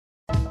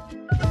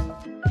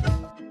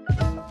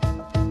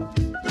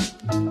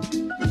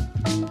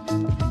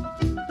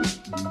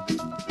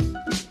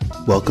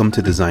Welcome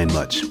to Design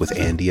Much with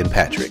Andy and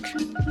Patrick.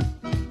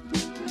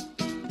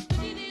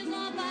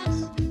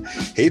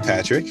 Hey,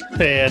 Patrick.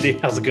 Hey, Andy.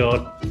 How's it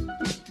going?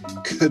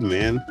 Good,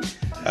 man.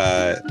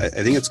 I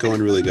think it's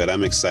going really good.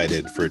 I'm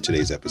excited for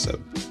today's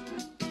episode.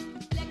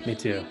 Me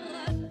too.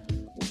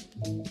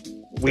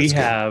 We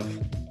have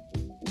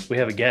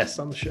a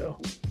guest on the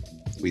show.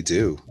 We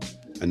do.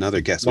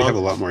 Another guest. We have a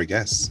lot more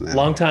guests now.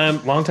 Long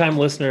time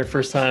listener,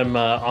 first time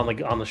on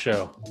the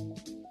show.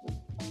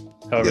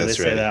 However, they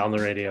say that on the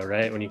radio,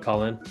 right? When you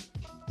call in.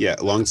 Yeah,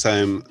 long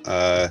time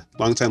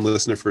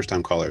listener, first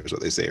time caller is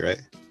what they say,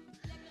 right?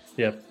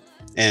 Yep.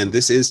 And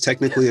this is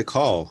technically a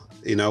call.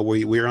 You know,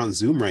 we're on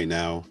Zoom right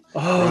now.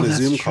 Oh, we're on a that's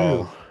Zoom true.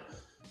 call.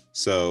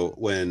 So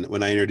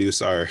when I introduce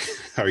our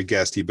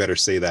guest, you better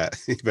say that.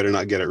 You better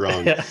not get it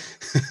wrong. Yeah.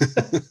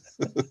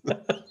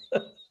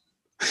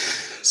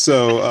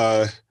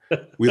 So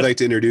we'd like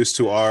to introduce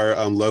to our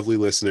lovely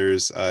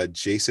listeners,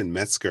 Jason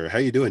Metzger. How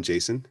you doing,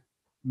 Jason?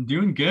 I'm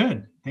doing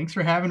good. Thanks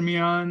for having me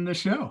on the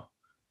show.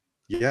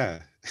 Yeah,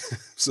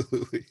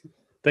 absolutely.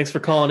 Thanks for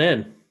calling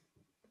in.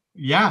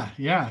 Yeah.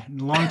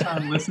 Long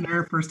time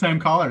listener, first time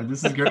caller.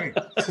 This is great.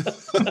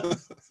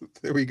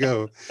 There we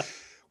go.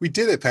 We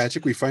did it,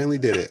 Patrick. We finally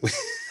did it.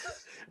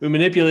 We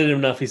manipulated him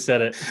enough. He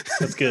said it.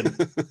 That's good.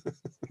 Am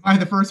I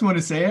the first one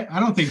to say it? I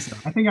don't think so.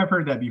 I think I've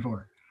heard that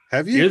before.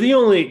 Have you?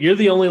 You're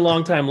the only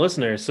long time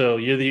listener, so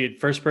you're the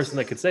first person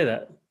that could say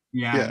that.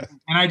 Yeah.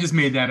 And I just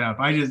made that up.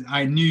 I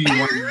knew you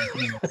wanted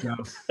to say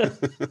it.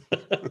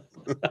 So.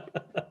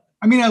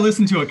 I mean, I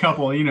listened to a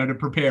couple, to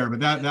prepare, but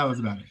that was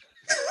about it.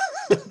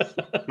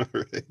 All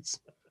right.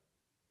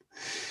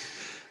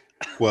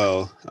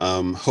 Well,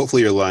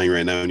 hopefully you're lying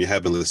right now and you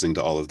have been listening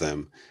to all of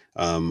them.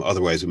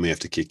 Otherwise, we may have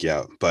to kick you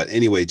out. But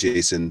anyway,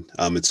 Jason,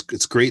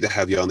 it's great to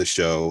have you on the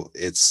show.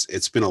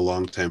 It's been a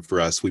long time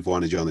for us. We've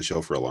wanted you on the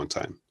show for a long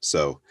time.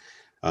 So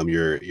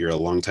you're a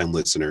long time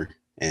listener,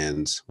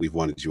 and we've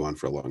wanted you on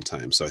for a long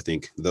time. So I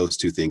think those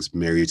two things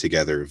marry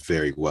together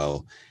very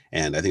well,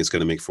 and I think it's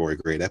going to make for a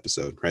great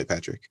episode, right,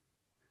 Patrick?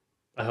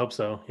 I hope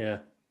so. Yeah.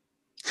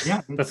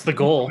 Yeah, that's the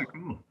goal.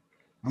 Cool.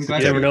 I'm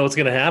glad you never know what's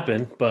going to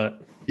happen,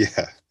 but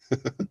yeah.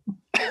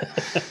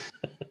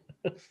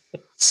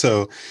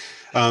 So,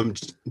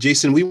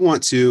 Jason, we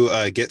want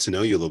to get to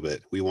know you a little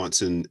bit. We want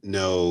to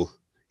know,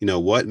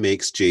 what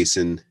makes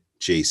Jason,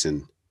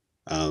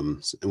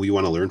 and we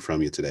want to learn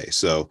from you today.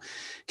 So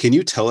can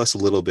you tell us a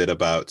little bit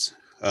about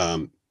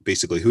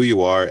basically who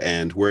you are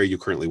and where you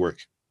currently work?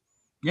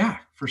 Yeah,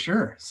 for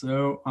sure.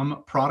 So I'm a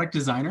product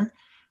designer.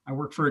 I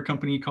work for a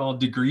company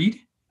called Degreed.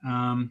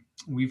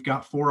 We've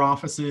got 4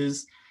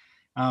 offices,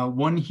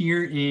 one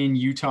here in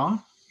Utah.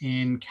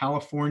 In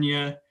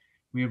California,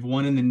 we have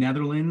one in the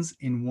Netherlands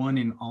and one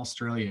in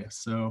Australia.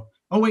 So,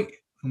 and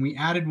we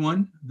added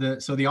one.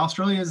 The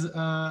Australia is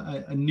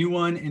a new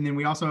one, and then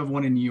we also have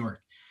one in New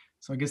York.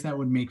 So I guess that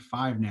would make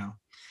 5 now.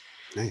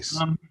 Nice.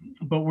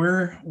 But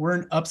we're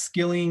an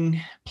upskilling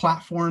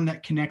platform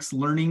that connects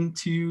learning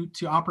to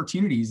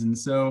opportunities, and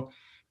so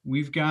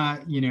we've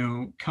got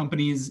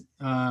companies.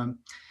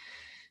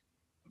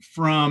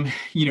 From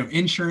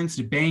insurance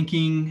to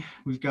banking,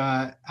 we've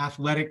got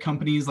athletic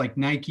companies like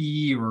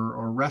Nike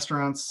or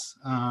restaurants.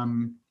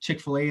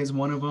 Chick-fil-A is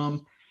one of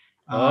them.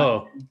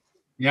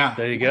 Yeah,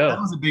 there you go. That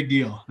was a big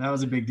deal.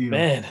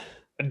 Man,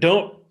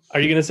 are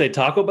you gonna say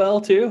Taco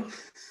Bell too?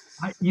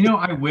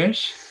 I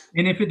wish.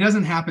 And if it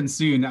doesn't happen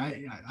soon,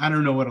 I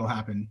don't know what'll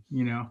happen.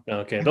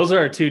 Okay, those are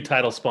our 2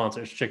 title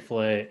sponsors: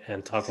 Chick-fil-A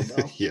and Taco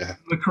Bell. Yeah,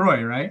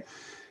 LaCroix, right?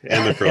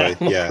 And LaCroix.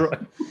 Yeah.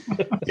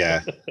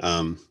 Yeah.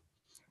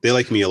 They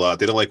like me a lot.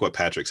 They don't like what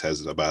Patrick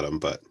says about them,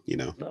 but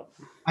No.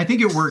 I think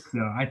it works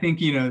though. I think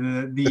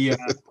if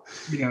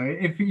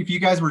you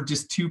guys were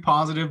just too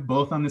positive,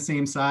 both on the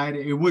same side,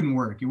 it wouldn't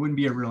work. It wouldn't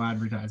be a real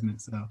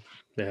advertisement. So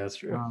yeah, that's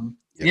true.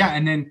 Yeah,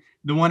 and then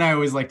the one I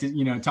always like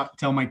to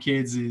tell my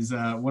kids is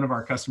one of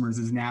our customers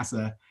is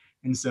NASA,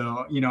 and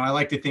so I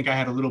like to think I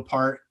had a little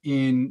part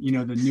in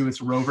the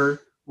newest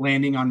rover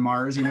landing on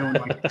Mars.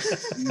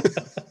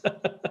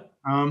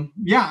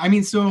 Yeah, I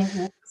mean, so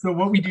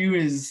what we do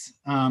is.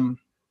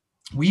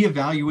 We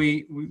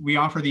evaluate, we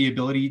offer the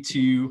ability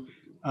to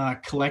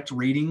collect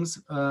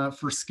ratings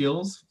for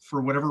skills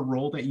for whatever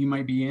role that you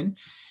might be in.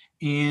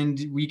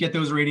 And we get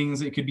those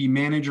ratings. It could be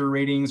manager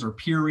ratings or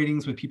peer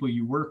ratings with people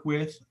you work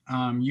with.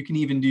 You can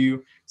even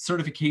do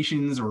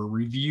certifications or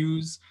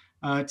reviews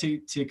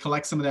to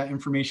collect some of that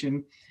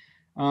information.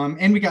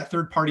 And we got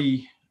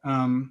third-party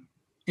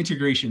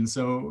integration.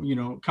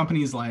 So,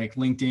 companies like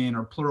LinkedIn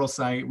or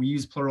Pluralsight, we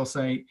use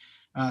Pluralsight,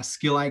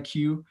 Skill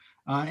IQ.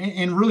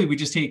 And really, we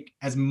just take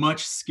as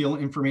much skill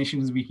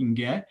information as we can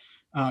get,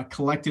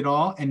 collect it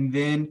all, and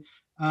then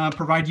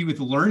provide you with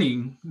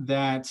learning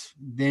that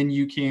then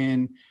you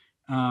can,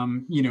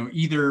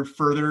 either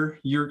further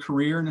your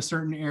career in a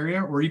certain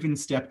area or even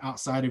step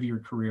outside of your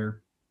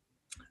career.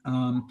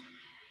 And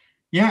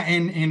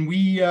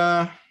we,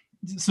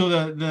 so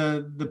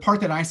the part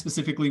that I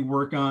specifically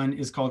work on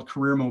is called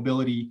career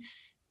mobility,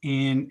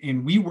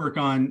 and we work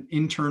on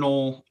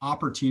internal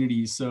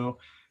opportunities. So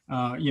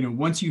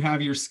once you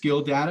have your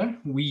skill data,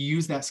 we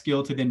use that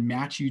skill to then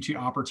match you to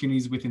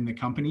opportunities within the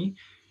company,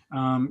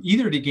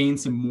 either to gain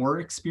some more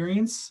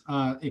experience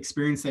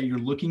that you're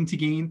looking to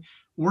gain,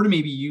 or to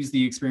maybe use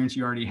the experience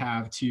you already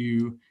have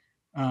to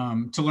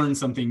learn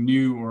something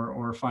new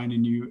or find a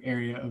new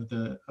area of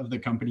the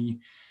company.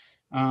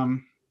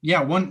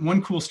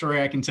 One cool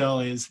story I can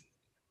tell is,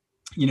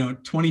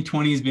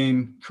 2020 has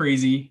been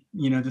crazy,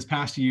 this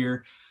past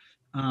year,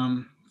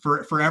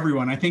 for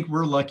everyone. I think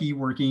we're lucky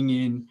working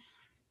in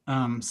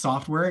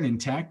software and in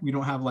tech. We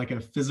don't have like a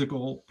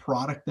physical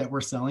product that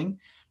we're selling.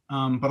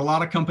 But a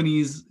lot of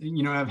companies,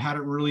 have had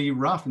it really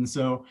rough. And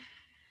so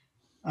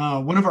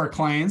one of our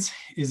clients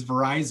is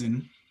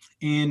Verizon.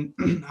 And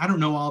I don't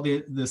know all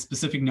the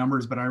specific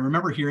numbers, but I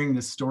remember hearing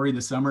this story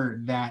this summer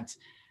that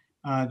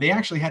they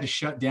actually had to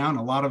shut down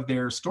a lot of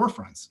their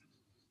storefronts.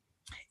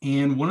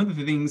 And one of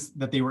the things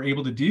that they were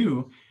able to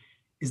do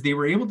is they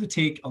were able to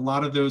take a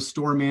lot of those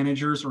store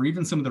managers or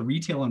even some of the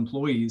retail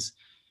employees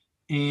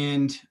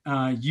and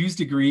use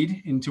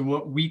Degreed into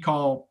what we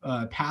call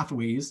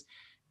pathways,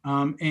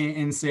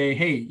 and say,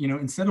 hey,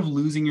 instead of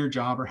losing your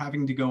job or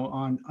having to go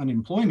on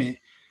unemployment,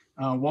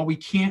 while we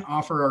can't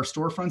offer our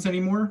storefronts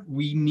anymore,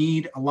 we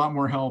need a lot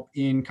more help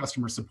in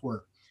customer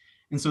support.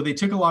 And so they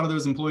took a lot of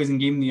those employees and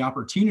gave them the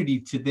opportunity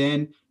to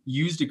then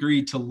use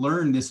Degreed to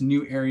learn this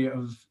new area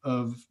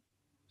of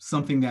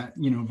something that,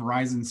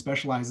 Verizon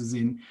specializes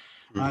in,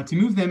 to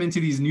move them into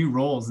these new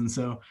roles. And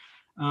so,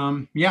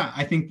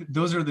 I think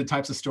those are the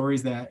types of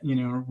stories that,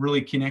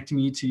 really connect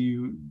me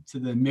to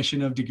the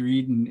mission of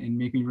Degreed and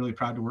make me really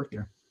proud to work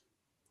there.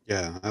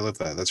 Yeah, I love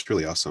that. That's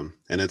really awesome.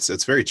 And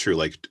it's very true.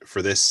 Like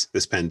for this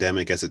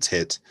pandemic, as it's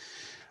hit,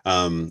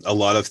 a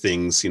lot of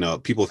things,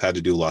 people have had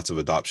to do lots of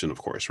adoption, of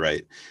course,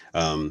 right?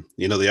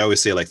 They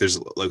always say like there's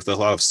like a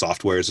lot of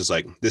softwares. It's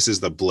like, this is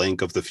the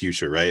blank of the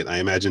future, right? I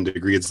imagine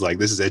Degreed's like,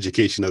 this is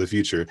education of the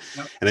future.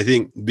 Yep. And I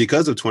think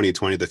because of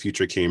 2020, the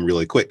future came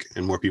really quick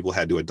and more people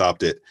had to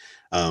adopt it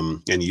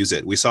and use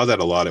it. We saw that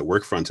a lot at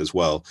Workfront as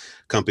well.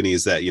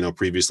 Companies that,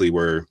 previously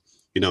were,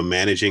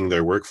 managing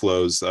their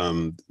workflows,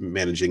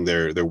 managing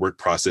their work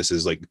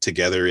processes like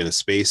together in a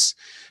space,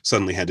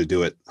 suddenly had to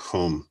do it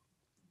from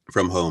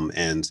home,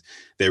 and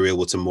they were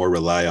able to more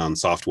rely on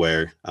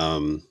software,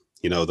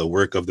 the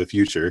work of the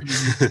future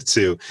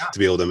to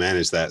be able to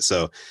manage that.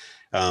 So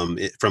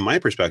from my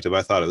perspective,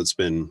 I thought it's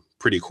been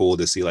pretty cool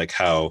to see like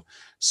how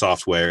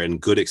software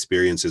and good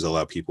experiences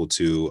allow people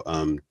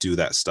to do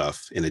that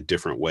stuff in a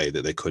different way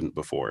that they couldn't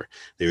before.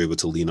 They were able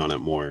to lean on it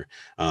more.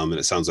 And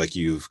it sounds like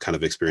you've kind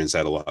of experienced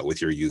that a lot with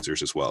your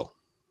users as well.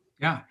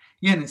 Yeah.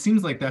 And it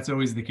seems like that's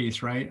always the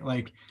case, right?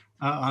 Like,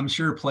 I'm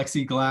sure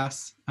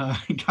plexiglass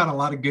got a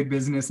lot of good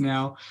business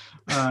now,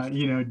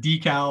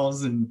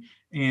 decals.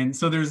 And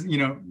so there's,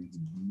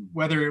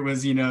 whether it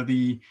was,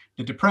 the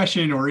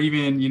depression or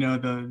even,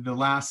 the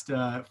last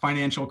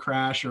financial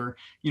crash, or,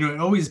 it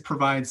always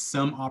provides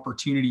some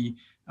opportunity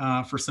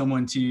for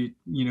someone to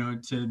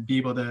be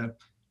able to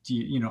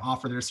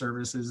offer their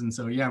services. And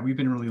so, we've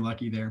been really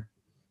lucky there.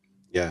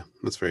 Yeah,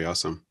 that's very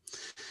awesome.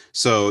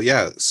 So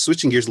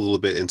switching gears a little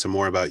bit into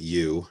more about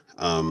you.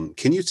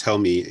 Can you tell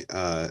me,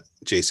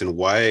 Jason,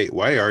 why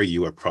are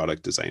you a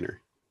product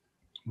designer?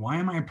 Why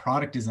am I a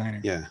product designer?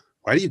 Yeah.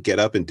 Why do you get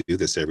up and do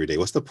this every day?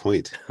 What's the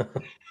point?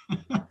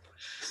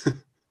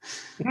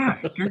 Yeah,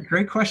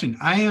 great question.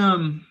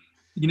 I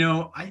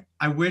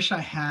wish I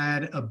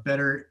had a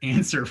better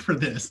answer for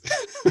this.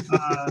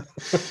 I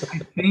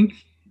think,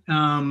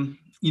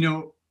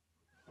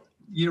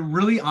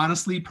 really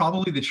honestly,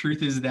 probably the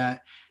truth is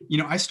that,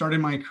 I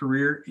started my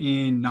career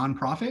in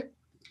nonprofit,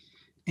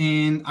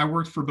 and I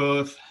worked for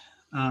both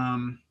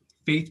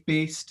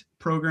faith-based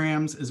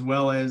programs as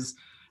well as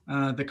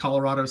the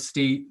Colorado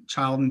State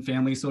Child and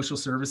Family Social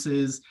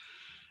Services.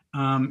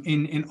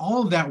 And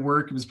all of that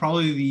work, it was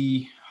probably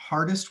the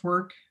hardest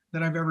work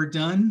that I've ever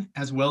done,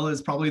 as well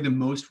as probably the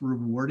most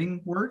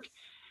rewarding work.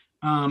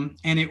 And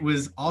it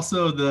was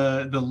also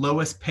the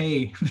lowest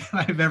pay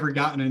that I've ever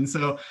gotten. And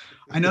so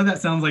I know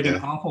that sounds like an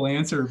awful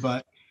answer,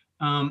 but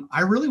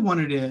I really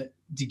wanted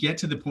to get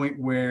to the point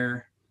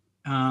where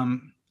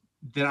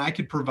that I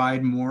could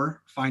provide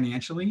more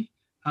financially,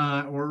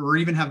 or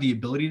even have the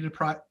ability to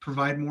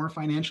provide more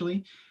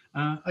financially.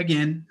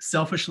 Again,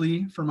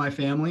 selfishly for my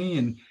family,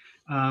 and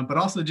but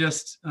also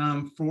just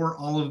for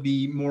all of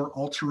the more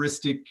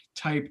altruistic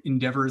type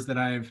endeavors that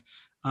I've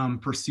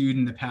pursued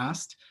in the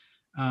past.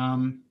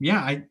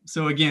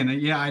 So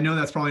again, I know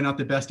that's probably not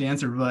the best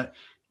answer, but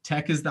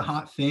tech is the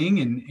hot thing,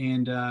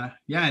 and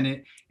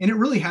it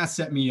really has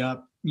set me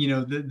up.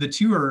 The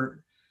two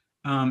are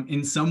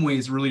in some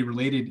ways really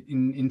related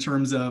in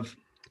terms of,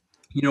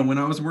 when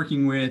I was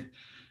working with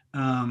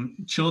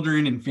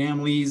children and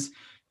families,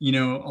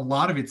 a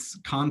lot of it's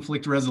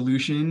conflict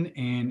resolution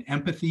and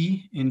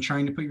empathy and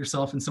trying to put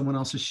yourself in someone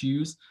else's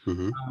shoes,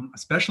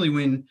 especially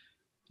when,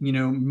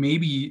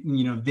 maybe,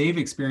 they've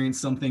experienced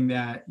something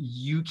that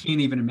you can't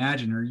even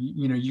imagine, or,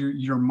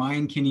 your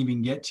mind can't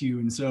even get to.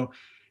 And so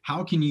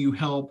how can you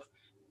help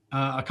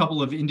a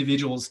couple of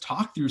individuals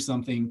talk through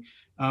something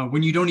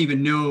when you don't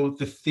even know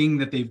the thing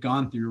that they've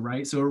gone through,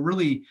 right? So it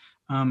really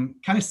kind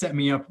of set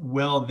me up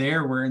well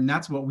there, and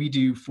that's what we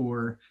do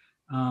for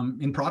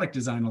in product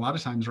design a lot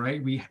of times,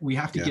 right? We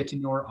have to get to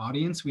know our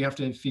audience. We have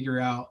to figure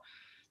out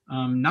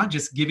not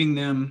just giving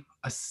them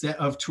a set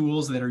of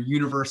tools that are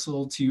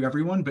universal to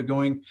everyone, but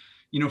going,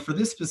 for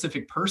this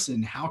specific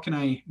person, how can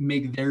I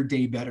make their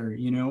day better,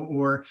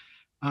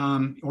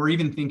 or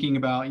even thinking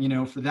about,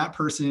 for that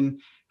person,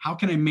 how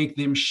can I make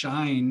them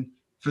shine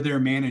for their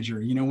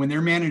manager? When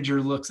their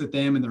manager looks at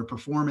them and their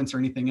performance or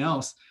anything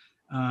else,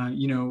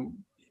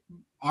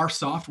 our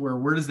software,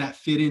 where does that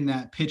fit in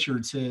that picture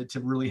to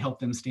really help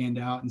them stand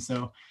out? And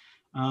so,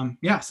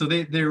 so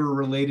they were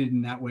related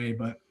in that way,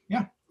 but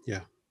yeah.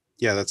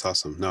 Yeah, that's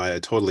awesome. No, I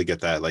totally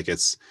get that. Like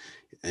it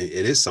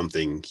is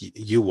something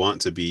you want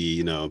to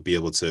be, be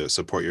able to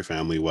support your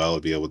family well,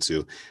 be able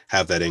to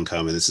have that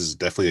income. And this is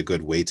definitely a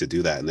good way to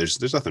do that. And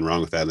there's nothing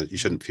wrong with that. You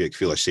shouldn't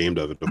feel ashamed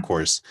of it, of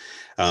course.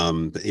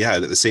 But yeah,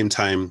 at the same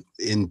time,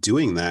 in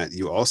doing that,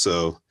 you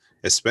also,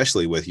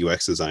 especially with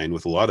UX design,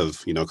 with a lot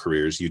of,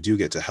 careers, you do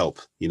get to help,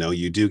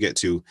 you do get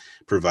to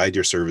provide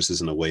your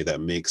services in a way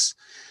that makes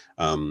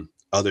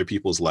other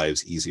people's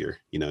lives easier,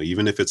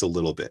 even if it's a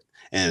little bit.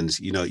 And,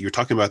 you're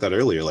talking about that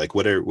earlier, like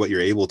what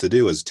you're able to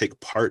do is take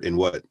part in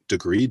what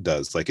Degreed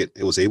does. Like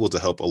it was able to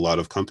help a lot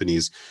of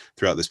companies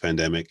throughout this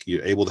pandemic.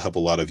 You're able to help a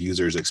lot of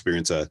users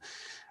experience a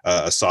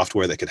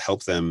software that could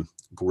help them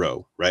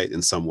grow, right,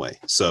 in some way.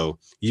 So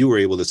you were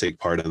able to take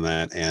part in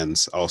that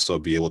and also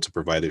be able to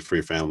provide it for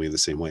your family in the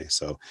same way.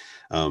 So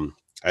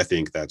I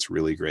think that's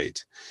really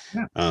great.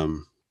 Yeah. I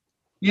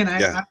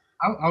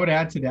would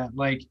add to that,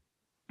 like,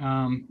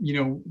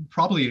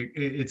 probably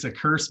it's a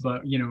curse,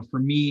 but, for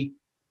me,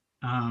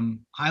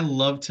 I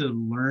love to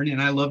learn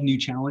and I love new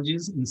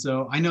challenges. And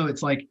so I know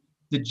it's like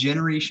the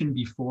generation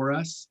before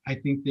us, I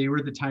think they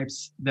were the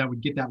types that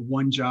would get that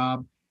one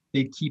job.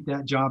 They'd keep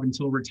that job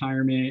until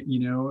retirement,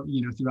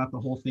 throughout the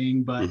whole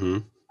thing. But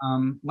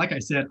like I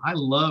said, I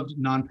loved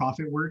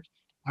nonprofit work.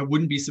 I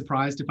wouldn't be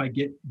surprised if I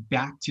get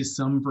back to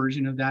some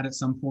version of that at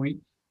some point.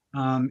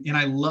 And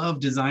I love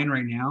design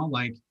right now.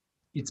 Like,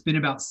 it's been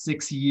about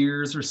 6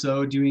 years or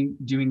so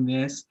doing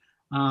this.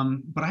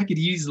 But I could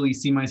easily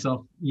see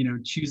myself,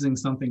 choosing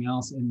something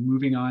else and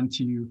moving on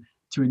to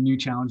a new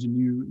challenge, a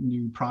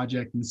new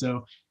project. And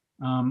so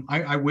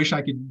I wish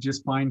I could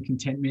just find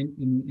contentment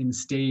and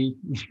stay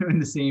in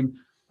the same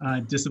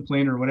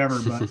discipline or whatever.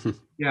 But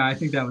yeah, I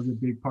think that was a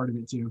big part of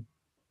it too.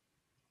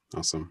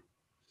 Awesome.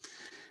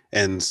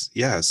 And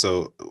yeah,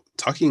 so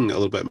talking a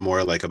little bit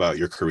more like about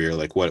your career,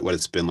 like what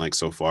it's been like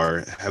so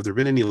far, have there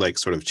been any like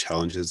sort of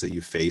challenges that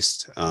you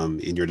faced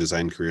in your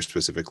design career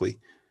specifically?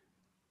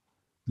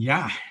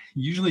 Yeah,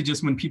 usually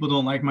just when people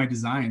don't like my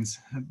designs,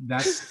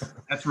 that's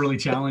really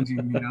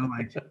challenging,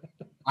 like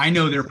I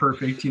know they're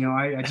perfect,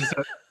 I just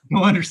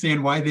don't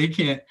understand why they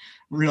can't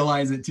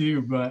realize it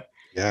too. But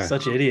yeah,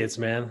 such idiots,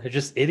 man. They're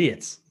just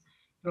idiots.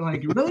 They're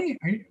like, really?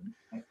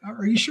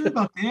 Are you sure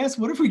about this?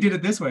 What if we did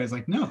it this way? It's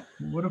like, no.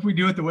 What if we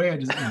do it the way I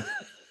just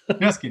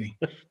just kidding.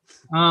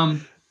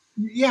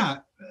 Yeah,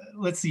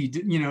 let's see.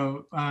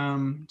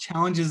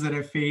 Challenges that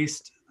I've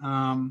faced.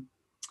 I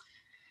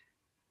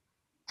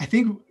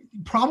think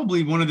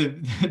probably one of the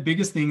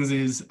biggest things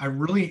is I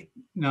really,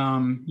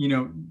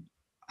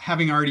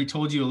 having already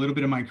told you a little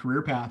bit of my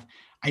career path,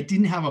 I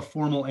didn't have a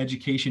formal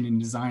education in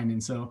design.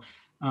 And so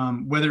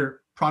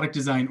whether product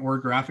design or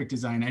graphic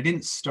design, I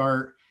didn't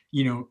start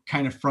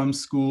kind of from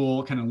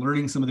school, kind of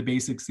learning some of the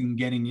basics and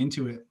getting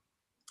into it.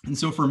 And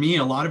so for me,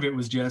 a lot of it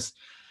was just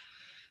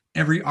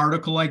every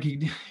article I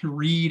could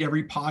read,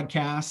 every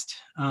podcast,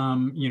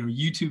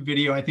 YouTube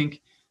video. I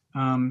think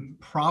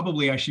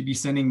probably I should be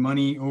sending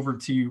money over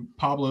to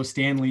Pablo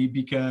Stanley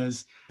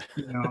because,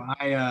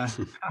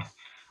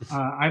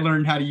 I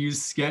learned how to use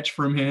Sketch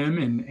from him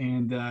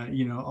and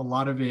a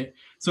lot of it.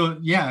 So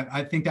yeah,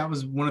 I think that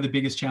was one of the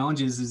biggest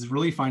challenges is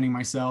really finding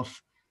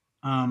myself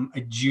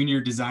a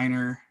junior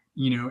designer,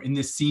 in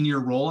this senior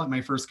role at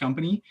my first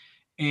company.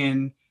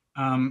 And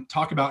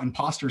talk about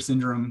imposter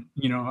syndrome.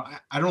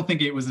 I don't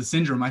think it was a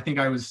syndrome. I think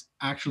I was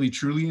actually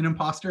truly an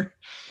imposter.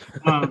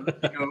 Every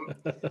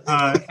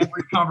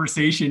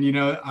conversation,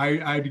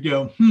 I'd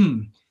go,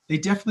 they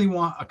definitely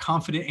want a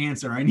confident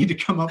answer. I need to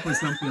come up with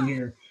something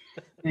here.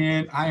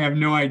 And I have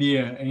no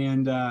idea.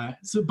 And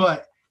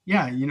but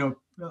yeah,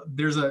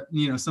 there's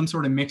some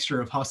sort of mixture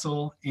of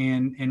hustle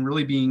and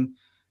really being,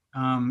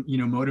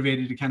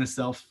 motivated to kind of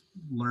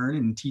self-learn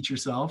and teach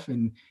yourself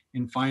and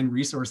find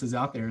resources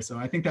out there. So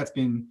I think that's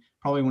been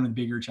probably one of the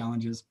bigger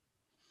challenges.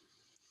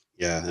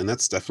 Yeah, and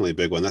that's definitely a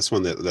big one. That's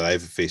one that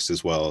I've faced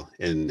as well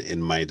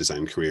in my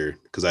design career,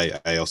 because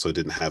I also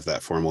didn't have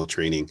that formal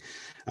training.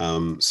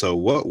 So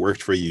what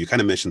worked for you? You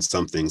kind of mentioned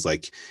some things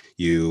like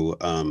you,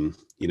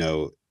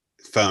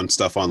 found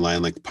stuff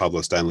online like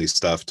Pablo Stanley's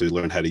stuff to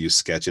learn how to use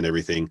Sketch and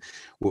everything.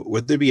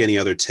 Would there be any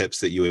other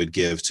tips that you would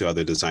give to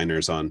other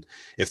designers on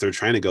if they're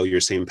trying to go your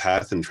same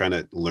path and trying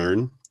to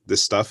learn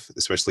this stuff,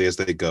 especially as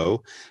they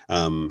go?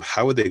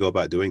 How would they go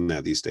about doing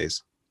that these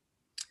days?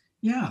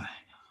 Yeah.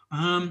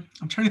 I'm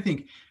trying to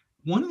think.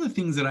 One of the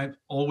things that I've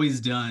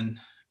always done,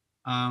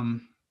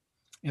 and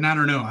I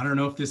don't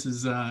know if this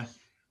is a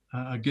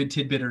good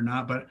tidbit or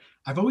not, but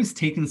I've always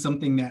taken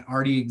something that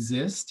already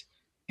exists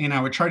and I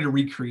would try to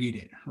recreate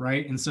it,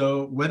 right? And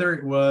so whether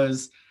it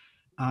was,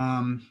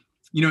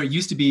 it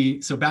used to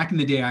be, so back in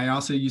the day, I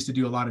also used to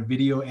do a lot of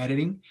video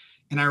editing.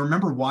 And I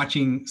remember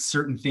watching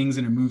certain things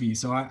in a movie.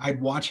 So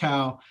I'd watch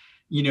how,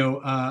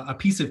 a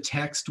piece of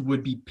text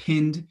would be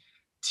pinned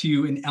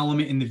to an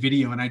element in the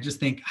video, and I just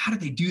think, how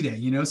did they do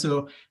that?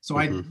 So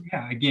I,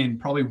 again,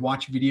 probably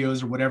watch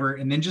videos or whatever,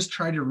 and then just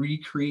try to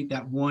recreate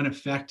that one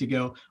effect to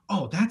go,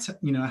 oh, that's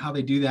how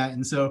they do that.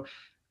 And so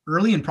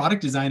early in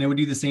product design, I would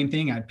do the same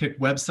thing. I'd pick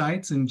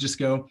websites and just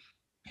go,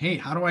 hey,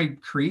 how do I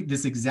create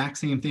this exact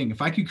same thing? If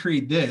I could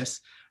create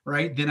this,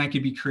 right, then I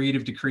could be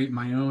creative to create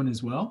my own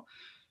as well.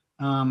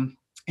 And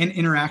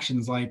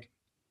interactions like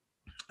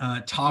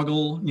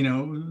toggle,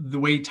 the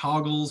way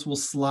toggles will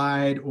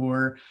slide,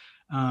 or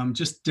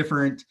just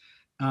different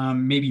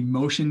maybe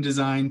motion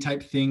design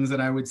type things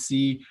that I would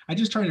see. I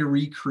just try to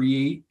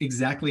recreate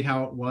exactly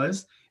how it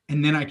was,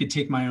 and then I could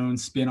take my own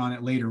spin on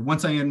it later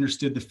once I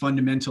understood the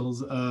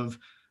fundamentals of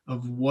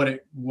what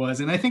it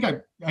was. And I think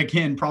I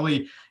can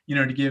probably,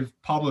 to give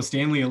Pablo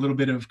Stanley a little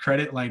bit of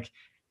credit, like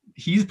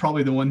he's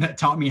probably the one that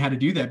taught me how to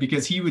do that,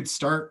 because he would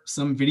start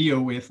some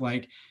video with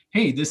like,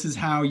 hey, this is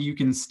how you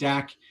can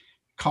stack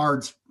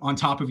cards on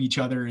top of each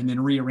other and then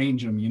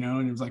rearrange them,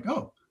 and it was like,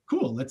 oh,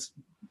 cool,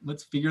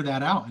 let's figure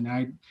that out. And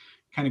I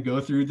kind of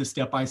go through the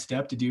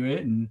step-by-step to do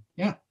it. And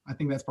yeah, I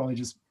think that's probably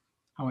just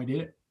how I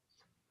did it.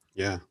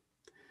 Yeah.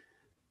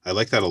 I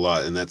like that a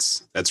lot. And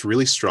that's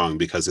really strong,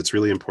 because it's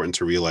really important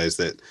to realize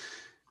that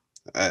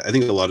I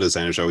think a lot of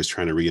designers are always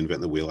trying to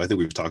reinvent the wheel. I think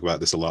we've talked about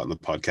this a lot in the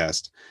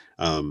podcast.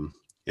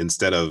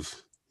 Instead of,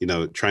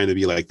 trying to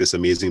be like this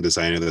amazing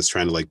designer that's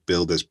trying to like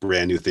build this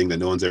brand new thing that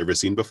no one's ever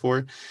seen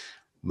before.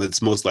 But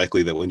it's most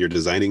likely that when you're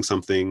designing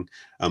something,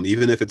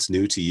 even if it's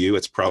new to you,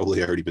 it's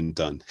probably already been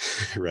done,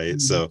 right?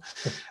 So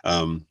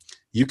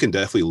you can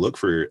definitely look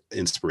for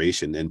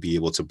inspiration and be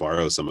able to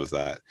borrow some of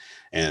that.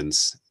 And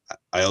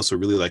I also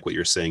really like what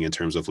you're saying in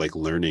terms of like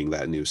learning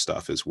that new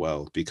stuff as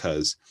well,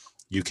 because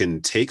you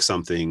can take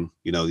something,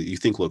 you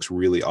think looks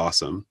really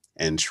awesome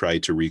and try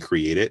to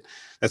recreate it.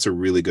 That's a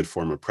really good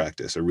form of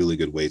practice, a really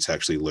good way to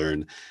actually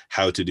learn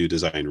how to do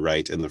design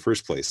right in the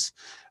first place.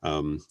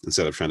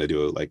 Instead of trying to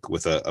do it like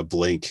with a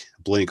blank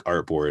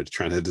artboard,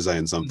 trying to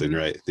design something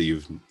right that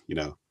you've,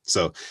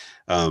 so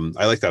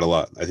I like that a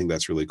lot. I think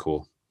that's really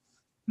cool.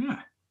 Yeah.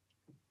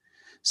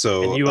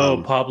 So and you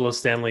owe Pablo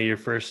Stanley your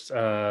first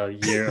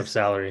year of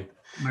salary.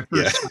 My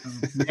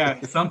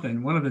first,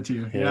 something, one of the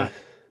two. Yeah.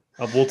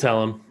 We'll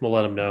tell him. We'll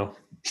let him know.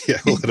 Yeah,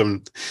 let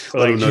him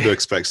know to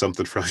expect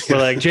something from you.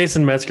 We're like,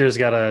 Jason Metzger's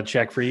got a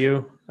check for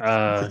you.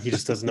 He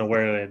just doesn't know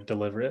where to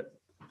deliver it.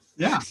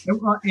 Yeah,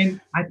 and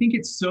I think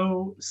it's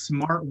so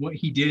smart what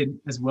he did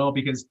as well,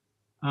 because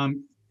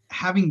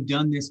having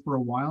done this for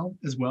a while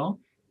as well,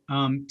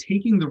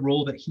 taking the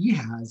role that he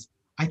has,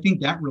 I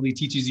think that really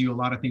teaches you a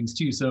lot of things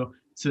too. So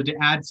to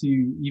add to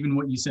even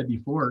what you said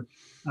before,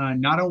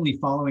 not only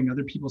following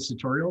other people's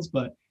tutorials,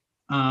 but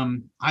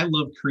I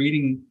love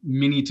creating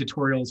mini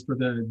tutorials for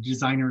the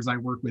designers I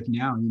work with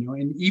now,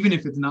 and even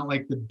if it's not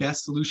like the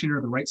best solution or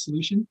the right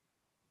solution,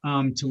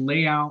 to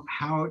lay out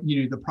how,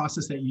 the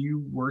process that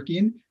you work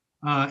in,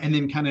 and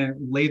then kind of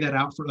lay that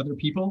out for other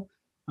people.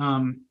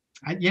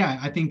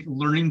 I think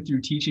learning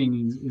through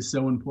teaching is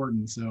so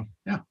important. So,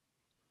 yeah.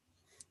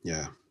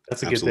 Yeah.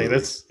 That's a good thing.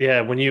 That's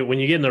when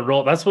you get in the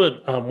role, that's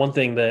what, one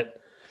thing that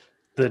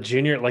the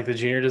junior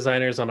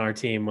designers on our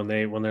team, when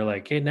they're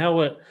like, hey, now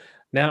what?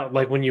 Now,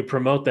 like when you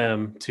promote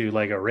them to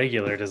like a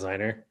regular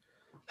designer,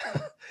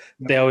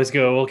 they always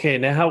go, okay,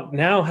 now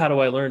how do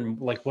I learn?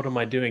 Like, what am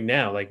I doing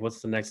now? Like,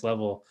 what's the next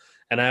level?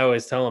 And I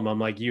always tell them, I'm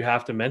like, you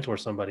have to mentor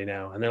somebody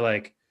now. And they're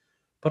like,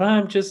 but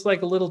I'm just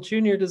like a little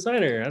junior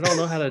designer. I don't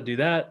know how to do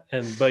that.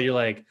 But you're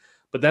like,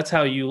 but that's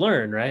how you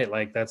learn, right?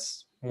 Like,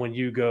 that's when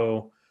you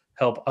go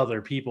help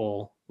other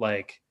people,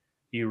 like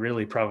you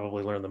really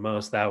probably learn the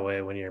most that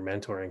way when you're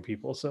mentoring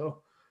people.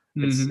 So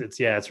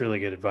it's really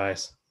good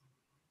advice.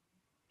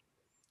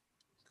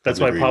 That's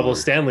why Pablo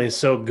Stanley is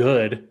so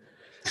good,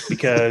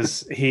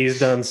 because he's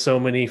done so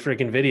many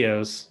freaking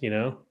videos,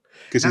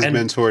 Because he's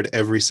mentored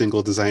every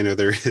single designer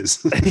there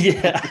is.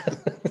 Yeah,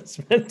 he's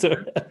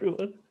mentored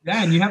everyone.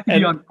 Yeah, and you have to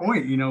be on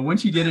point.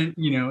 Once you get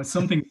it,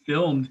 something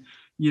filmed,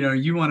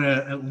 you want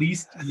to at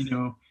least,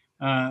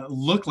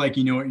 look like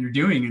you know what you're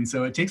doing. And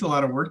so it takes a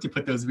lot of work to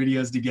put those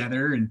videos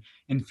together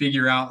and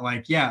figure out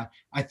like, yeah,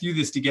 I threw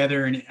this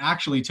together and it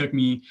actually took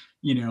me,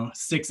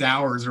 6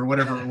 hours or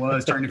whatever it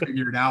was trying to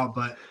figure it out.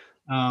 But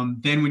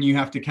then when you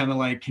have to kind of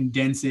like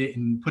condense it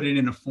and put it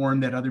in a form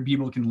that other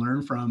people can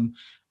learn from,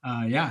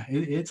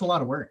 it's a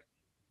lot of work.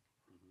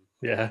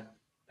 Yeah.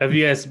 Have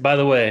you guys, by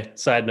the way,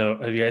 side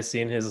note, have you guys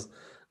seen his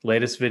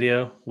latest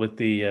video with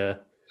the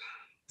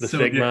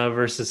Figma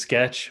versus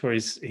Sketch, where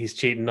he's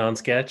cheating on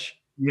Sketch?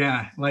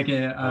 Yeah, like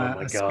oh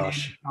my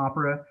gosh,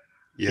 opera.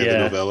 Yeah, the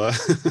novella.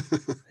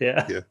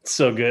 yeah,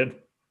 so good.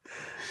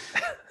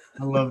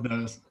 I love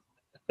those.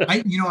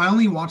 I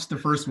only watched the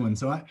first one,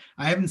 so I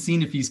haven't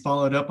seen if he's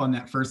followed up on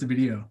that first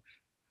video.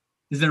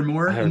 Is there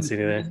more? I haven't seen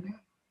it.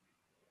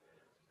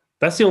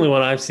 That's the only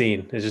one I've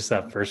seen. Is just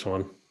that first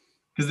one.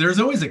 Because there's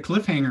always a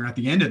cliffhanger at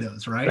the end of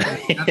those, right?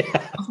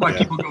 That's why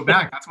people go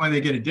back. That's why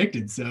they get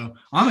addicted. So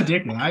I'm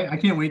addicted. I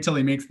can't wait till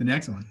he makes the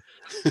next one.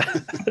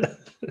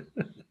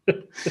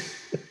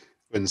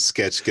 When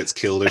Sketch gets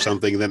killed or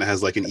something, then it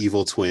has like an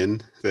evil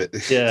twin that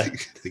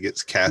that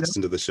gets cast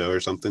into the show or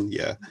something.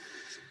 Yeah,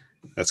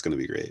 that's going to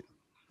be great.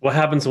 What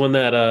happens when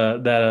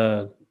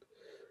the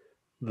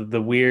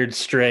weird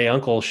stray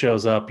uncle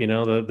shows up? You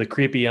know, the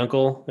creepy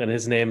uncle, and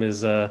his name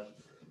is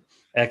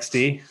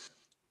XD.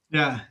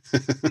 Yeah,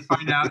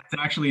 find out it's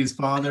actually his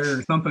father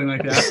or something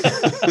like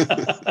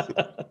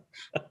that.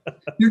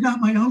 You're not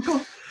my uncle.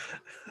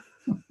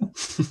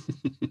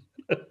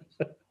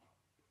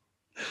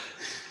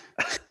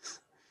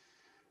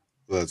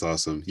 That's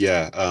awesome.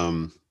 Yeah.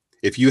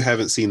 If you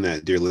haven't seen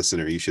that, dear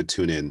listener, you should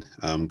tune in.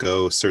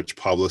 Go search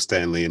Pablo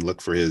Stanley and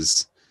look for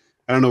his.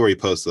 I don't know where he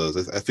posts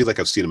those. I feel like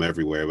I've seen him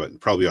everywhere, but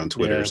probably on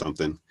Twitter or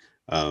something.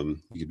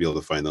 You could be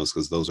able to find those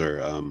because those are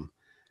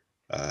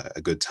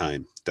a good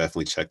time.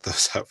 Definitely check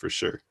those out for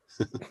sure.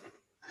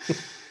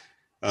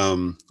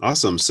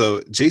 Awesome.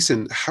 So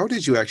Jason, how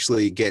did you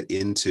actually get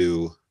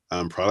into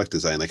product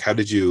design? Like, how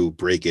did you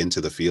break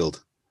into the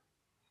field?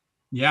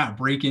 Yeah,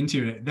 break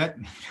into it.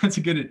 That's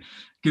a good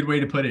way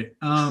to put it.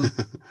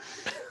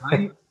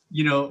 Working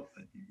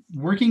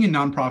in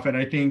nonprofit,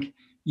 I think,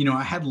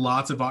 I had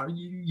lots of,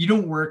 you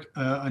don't work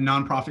a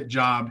nonprofit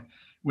job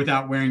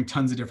without wearing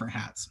tons of different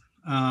hats.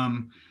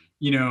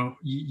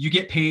 You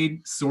get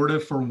paid sort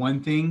of for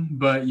one thing,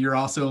 but you're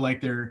also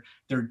like their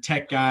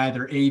tech guy,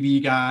 their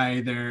AV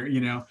guy,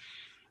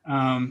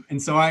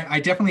 and so I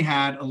definitely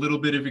had a little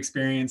bit of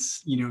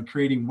experience,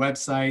 creating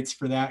websites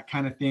for that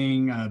kind of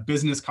thing,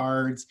 business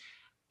cards,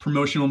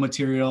 promotional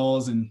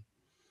materials. And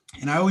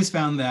I always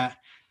found that,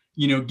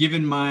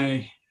 given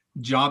my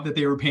job that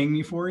they were paying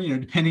me for,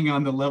 depending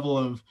on the level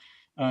of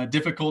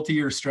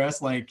difficulty or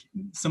stress, like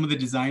some of the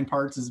design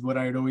parts is what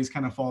I would always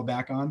kind of fall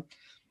back on.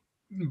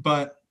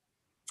 But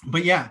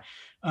yeah,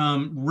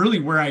 really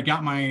where I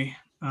got my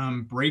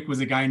break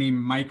was a guy named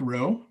Mike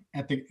Rowe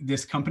at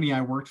this company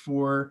I worked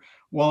for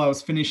while I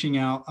was finishing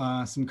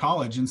out some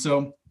college. And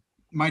so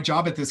my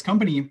job at this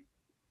company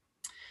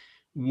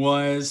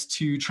was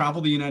to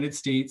travel the United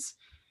States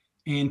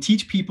and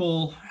teach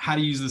people how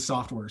to use the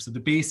software. So the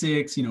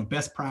basics,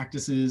 best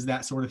practices,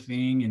 that sort of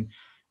thing.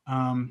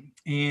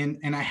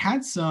 And I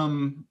had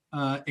some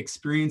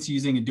experience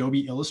using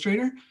Adobe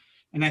Illustrator.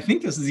 And I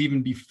think this is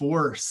even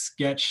before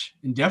Sketch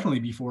and definitely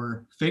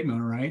before Figma,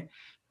 right?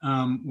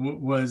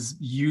 Was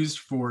used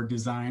for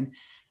design.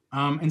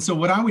 And so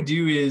what I would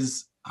do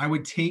is I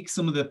would take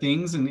some of the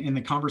things and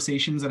the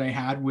conversations that I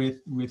had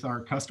with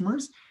our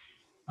customers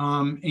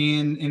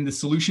and the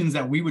solutions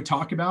that we would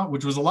talk about,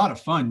 which was a lot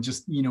of fun.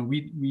 Just,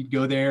 we'd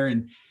go there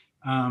and,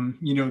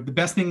 the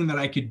best thing that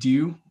I could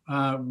do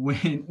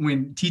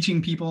when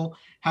teaching people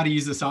how to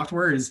use the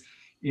software is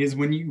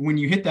when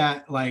you hit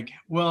that, like,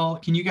 well,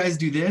 can you guys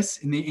do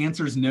this? And the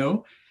answer is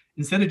no.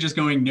 Instead of just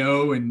going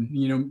no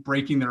and,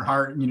 breaking their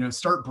heart,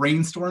 start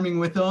brainstorming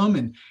with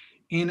them.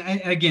 And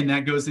again,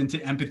 that goes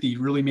into empathy,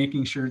 really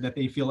making sure that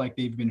they feel like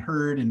they've been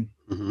heard. And,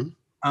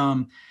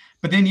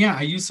 but then, yeah,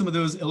 I used some of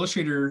those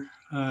Illustrator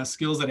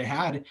skills that I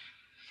had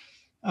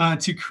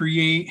to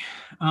create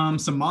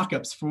some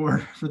mock-ups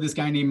for this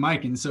guy named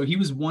Mike. And so he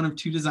was one of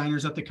two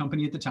designers at the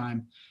company at the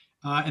time.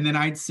 And then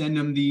I'd send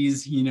him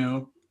these,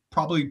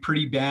 probably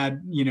pretty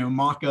bad,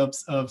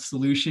 mock-ups of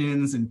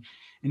solutions. And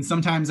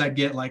sometimes I'd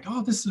get like,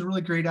 oh, this is a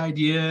really great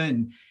idea.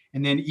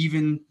 And then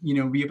even,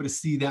 be able to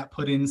see that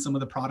put in some of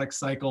the product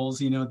cycles,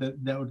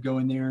 that would go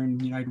in there.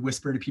 And, I'd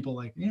whisper to people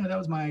like, yeah, that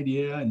was my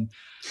idea and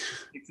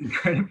take some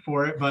credit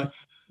for it. But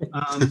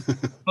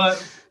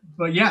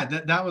yeah,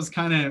 that was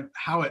kind of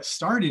how it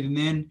started. And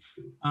then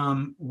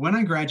when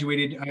I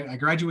graduated, I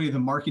graduated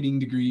with a marketing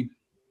degree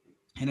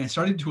and I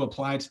started to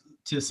apply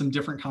to some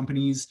different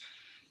companies.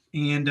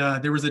 And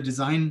there was a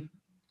design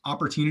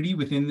opportunity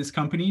within this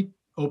company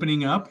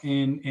opening up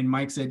and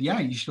Mike said, yeah,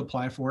 you should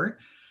apply for it.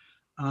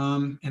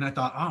 And I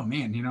thought, oh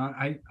man,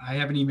 I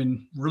haven't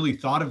even really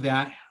thought of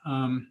that.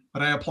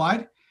 But I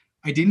applied.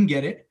 I didn't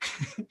get it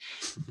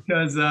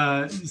because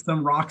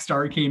some rock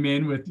star came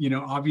in with,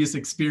 obvious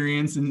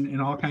experience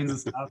and all kinds of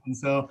stuff. And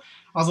so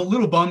I was a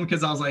little bummed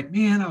because I was like,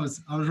 man, I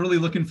was really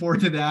looking forward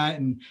to that.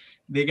 And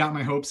they got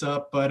my hopes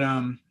up. But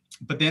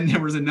then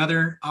there was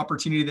another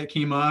opportunity that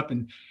came up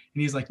and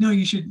he's like, no,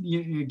 you should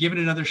give it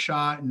another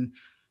shot. And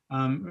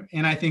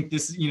I think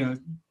this,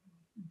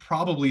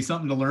 probably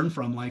something to learn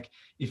from. Like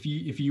if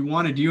you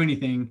want to do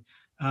anything,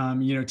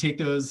 take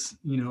those,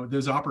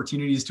 those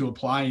opportunities to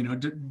apply,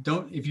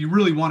 don't, if you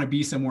really want to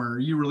be somewhere or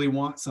you really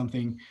want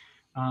something,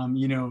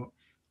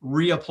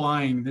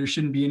 reapplying, there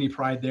shouldn't be any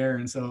pride there.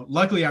 And so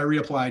luckily I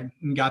reapplied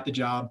and got the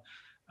job.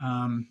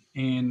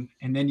 And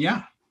then,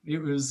 yeah,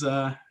 it was,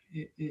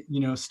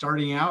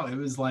 starting out, it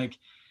was like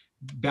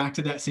back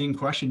to that same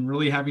question,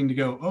 really having to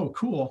go, oh,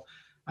 cool.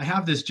 I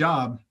have this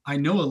job. I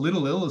know a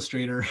little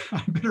Illustrator.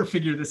 I better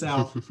figure this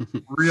out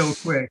real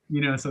quick,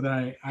 so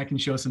that I can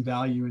show some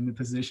value in the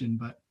position.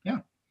 But yeah.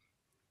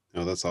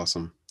 Oh, that's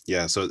awesome.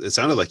 Yeah. So it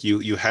sounded like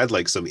you had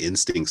like some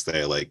instincts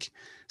there, like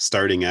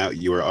starting out,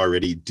 you were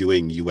already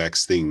doing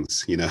UX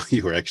things,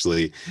 you were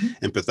actually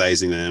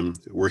empathizing them,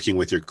 working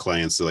with your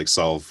clients to like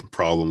solve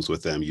problems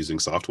with them using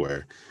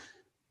software.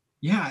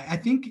 Yeah. I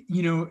think,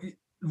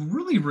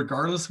 really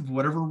regardless of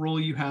whatever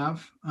role you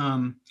have,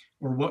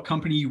 or what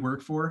company you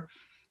work for,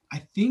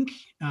 I think,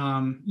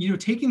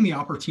 taking the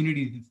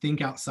opportunity to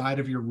think outside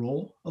of your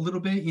role a little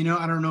bit,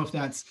 I don't know if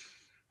that's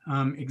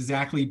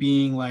exactly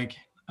being like,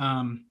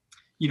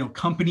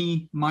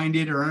 company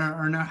minded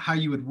or not how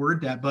you would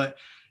word that. But,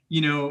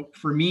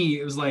 for me,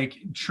 it was like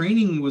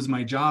training was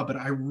my job, but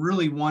I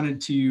really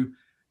wanted to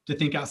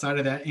think outside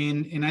of that.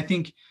 And I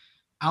think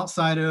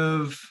outside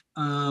of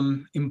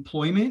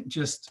employment,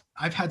 just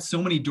I've had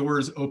so many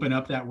doors open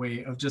up that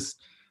way of just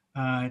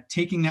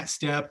taking that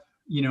step,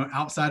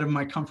 outside of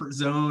my comfort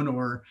zone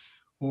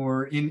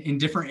or in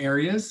different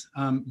areas,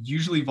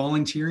 usually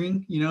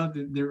volunteering.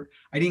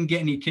 I didn't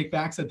get any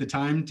kickbacks at the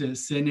time to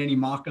send any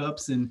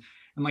mock-ups, and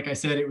like I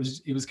said, it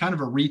was kind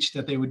of a reach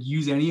that they would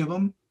use any of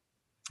them.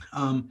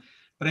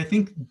 But I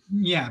think,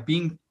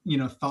 being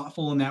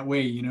thoughtful in that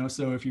way.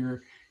 So if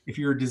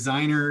you're a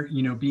designer,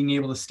 being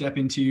able to step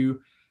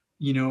into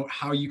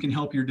how you can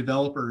help your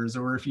developers,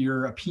 or if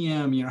you're a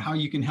PM, how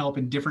you can help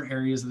in different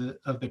areas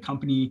of the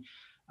company.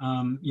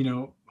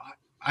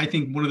 I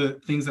think one of the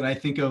things that I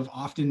think of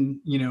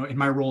often, in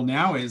my role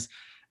now is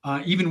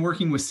even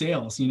working with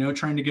sales,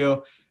 trying to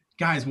go,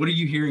 guys, what are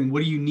you hearing?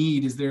 What do you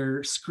need? Is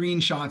there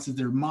screenshots? Is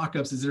there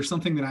mock-ups? Is there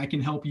something that I can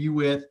help you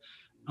with?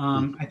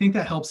 I think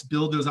that helps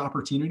build those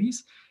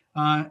opportunities.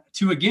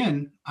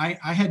 Again,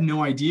 I had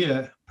no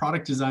idea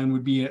product design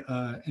would be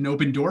an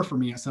open door for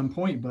me at some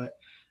point, but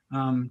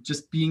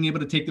just being able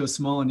to take those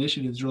small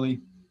initiatives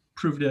really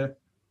proved to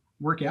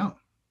work out.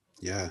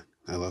 Yeah,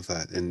 I love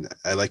that. And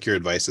I like your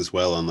advice as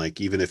well on like,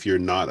 even if you're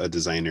not a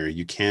designer,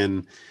 you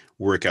can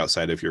work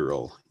outside of your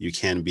role. You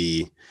can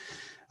be,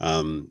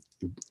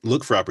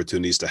 look for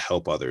opportunities to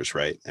help others.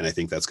 Right. And I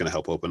think that's going to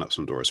help open up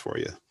some doors for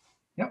you.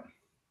 Yep.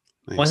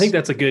 Nice. Well, I think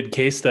that's a good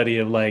case study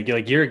of like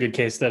you're a good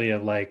case study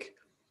of like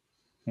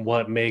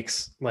what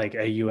makes like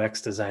a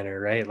UX designer,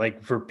 right?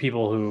 Like for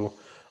people who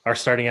are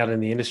starting out in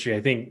the industry,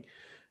 I think,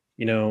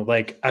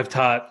 like I've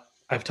taught,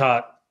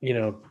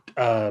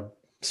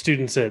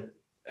 students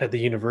at the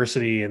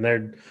university, and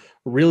they're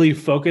really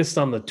focused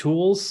on the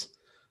tools.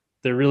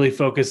 They're really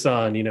focused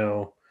on,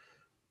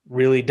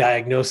 really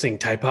diagnosing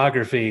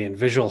typography and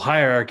visual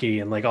hierarchy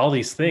and like all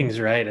these things.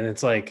 Right. And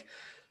it's like,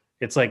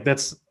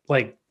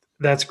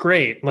 that's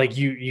great. Like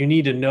you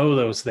need to know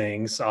those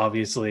things,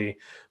 obviously,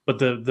 but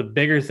the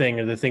bigger thing,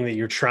 or the thing that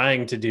you're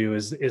trying to do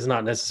is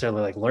not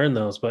necessarily like learn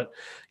those, but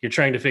you're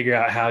trying to figure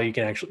out how you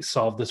can actually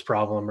solve this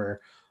problem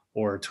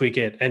or tweak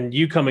it. And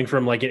you coming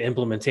from like an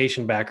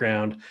implementation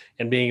background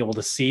and being able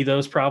to see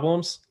those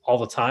problems all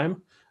the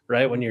time,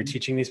 right? When you're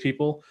teaching these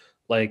people,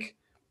 like,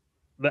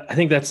 I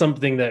think that's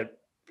something that,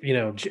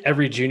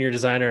 every junior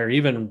designer or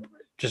even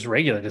just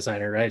regular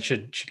designer, right,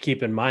 should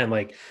keep in mind.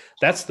 Like,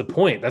 that's the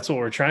point. That's what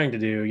we're trying to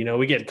do.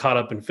 We get caught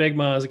up in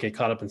Figma, we get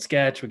caught up in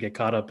Sketch, we get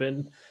caught up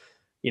in,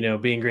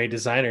 being great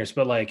designers.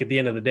 But like at the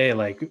end of the day,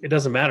 like it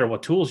doesn't matter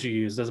what tools you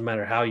use, doesn't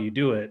matter how you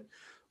do it.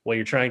 What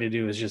you're trying to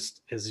do is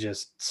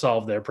just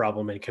solve their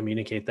problem and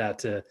communicate that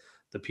to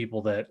the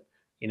people that,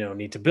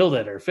 need to build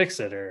it or fix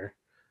it or,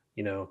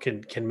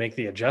 can make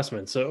the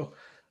adjustment. So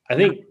I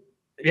think,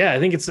 I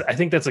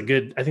think that's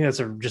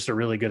just a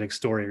really good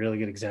story, really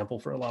good example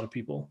for a lot of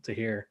people to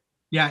hear.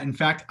 Yeah. In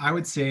fact, I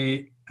would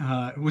say,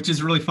 which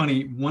is really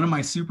funny, one of my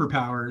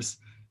superpowers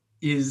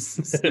is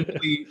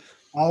simply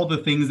all the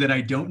things that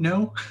I don't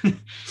know.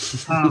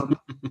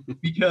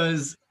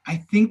 Because I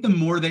think the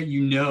more that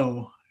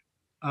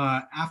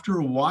after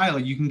a while,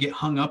 you can get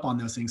hung up on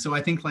those things. So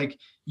I think like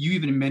you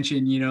even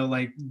mentioned,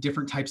 like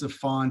different types of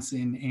fonts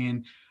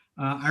and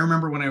I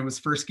remember when I was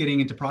first getting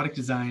into product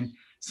design,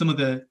 some of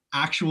the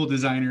actual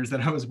designers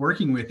that I was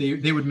working with,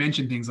 they would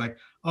mention things like,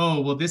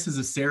 oh, well, this is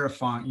a serif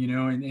font,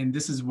 and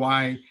this is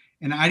why,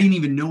 and I didn't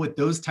even know what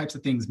those types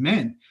of things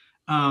meant.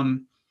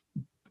 But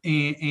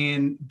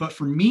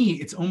for me,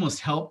 it's almost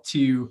helped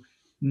to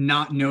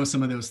not know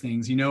some of those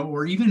things,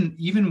 or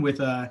even with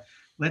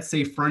let's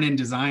say front-end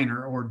design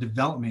or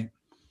development,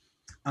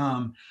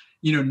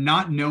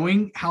 not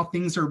knowing how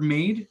things are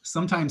made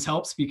sometimes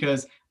helps,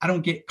 because I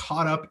don't get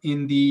caught up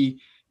in the,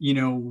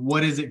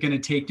 what is it going to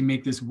take to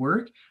make this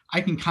work?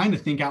 I can kind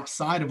of think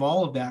outside of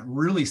all of that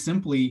really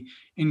simply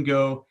and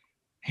go,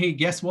 hey,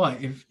 guess what?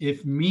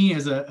 If me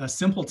as a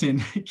simpleton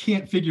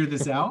can't figure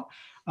this out,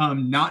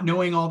 not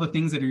knowing all the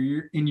things that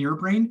are in your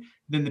brain,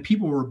 then the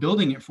people we're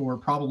building it for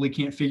probably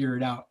can't figure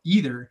it out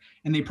either.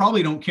 And they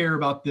probably don't care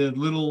about the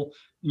little,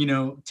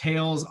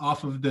 tails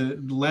off of the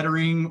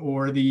lettering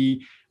or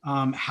the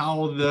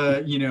how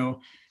the,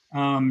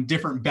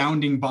 different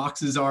bounding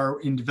boxes are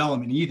in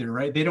development either,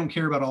 right? They don't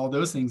care about all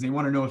those things. They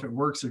want to know if it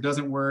works or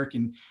doesn't work.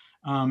 And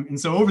And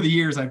so over the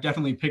years, I've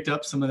definitely picked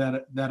up some of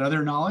that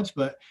other knowledge.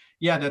 But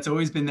yeah, that's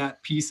always been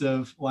that piece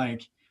of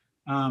like,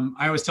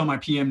 I always tell my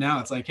PM now,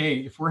 it's like, hey,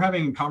 if we're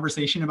having a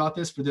conversation about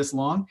this for this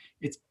long,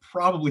 it's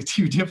probably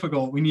too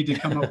difficult. We need to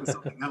come up with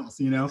something else,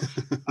 you know?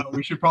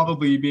 We should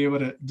probably be able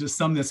to just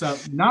sum this up,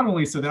 not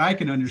only so that I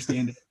can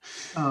understand it,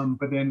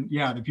 but then,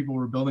 yeah, the people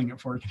we're building it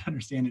for can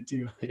understand it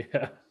too.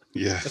 Yeah.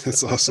 Yeah,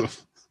 that's awesome.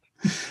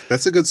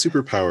 That's a good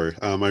superpower.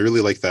 I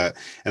really like that.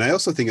 And I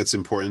also think it's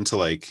important to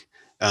like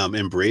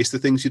embrace the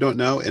things you don't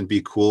know and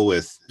be cool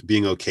with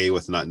being okay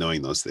with not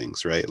knowing those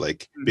things, right?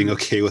 Like being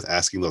okay with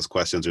asking those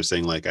questions or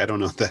saying like, I don't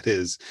know what that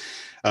is.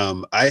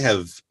 I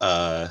have,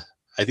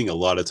 I think a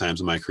lot of times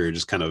in my career,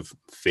 just kind of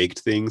faked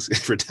things,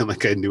 pretend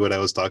like I knew what I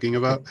was talking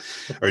about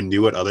or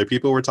knew what other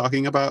people were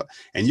talking about.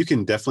 And you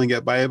can definitely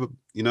get by,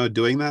 you know,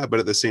 doing that. But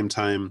at the same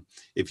time,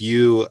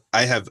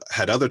 I have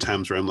had other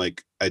times where I'm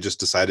like, I just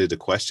decided to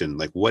question,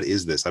 like, what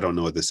is this? I don't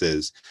know what this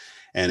is.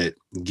 And it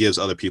gives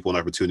other people an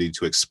opportunity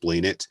to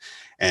explain it.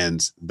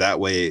 And that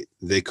way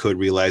they could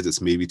realize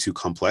it's maybe too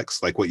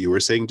complex, like what you were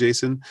saying,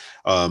 Jason,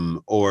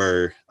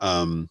 or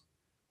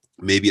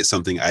maybe it's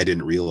something I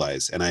didn't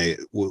realize and I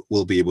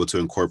will be able to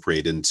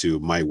incorporate into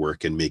my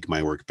work and make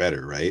my work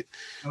better. Right.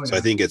 Oh, yeah. So I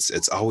think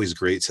it's always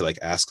great to like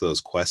ask those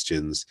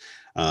questions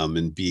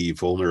and be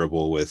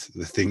vulnerable with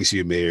the things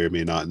you may or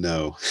may not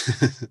know.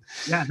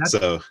 Yeah.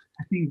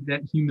 I think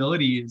that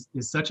humility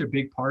is such a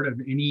big part of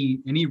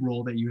any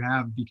role that you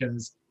have,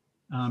 because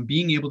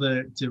being able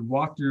to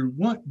walk through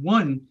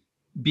one,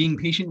 being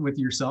patient with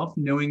yourself,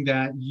 knowing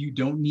that you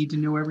don't need to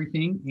know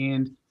everything.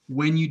 And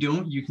when you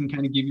don't, you can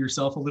kind of give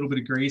yourself a little bit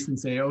of grace and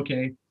say,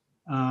 okay,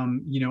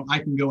 you know, I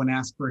can go and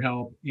ask for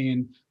help.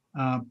 And,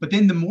 but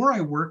then the more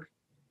I work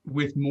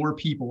with more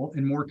people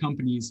and more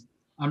companies,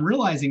 I'm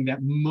realizing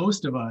that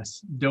most of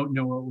us don't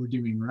know what we're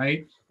doing,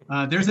 right?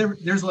 There's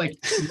like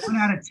 1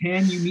 out of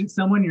 10, you meet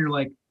someone, you're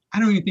like, I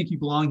don't even think you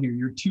belong here.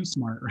 You're too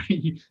smart,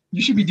 right?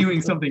 You should be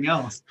doing something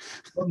else.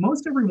 But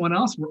most everyone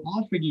else, we're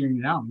all figuring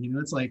it out. You know,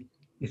 it's like,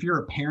 if you're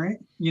a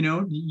parent, you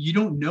know, you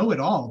don't know it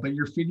all, but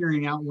you're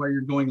figuring out where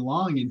you're going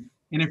along.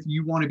 And if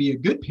you want to be a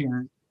good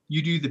parent,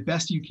 you do the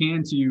best you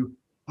can to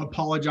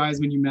apologize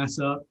when you mess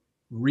up,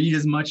 read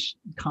as much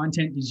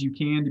content as you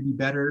can to be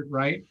better,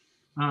 right?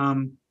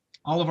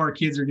 All of our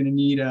kids are going to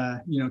need,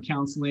 you know,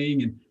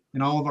 counseling,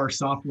 and all of our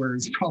software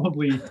is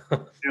probably, you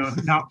know,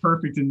 not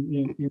perfect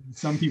in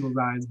some people's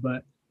eyes.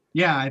 But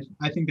yeah,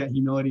 I think that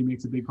humility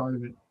makes a big part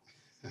of it.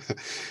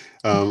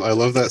 I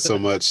love that so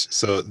much.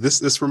 So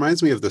this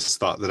reminds me of this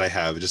thought that I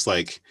have, just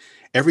like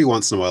every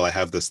once in a while I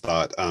have this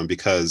thought,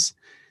 because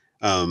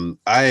I'm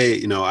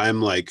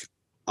like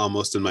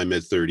almost in my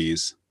mid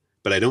 30s,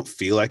 but I don't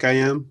feel like I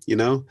am, you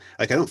know,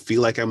 like I don't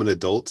feel like I'm an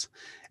adult.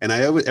 And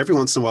every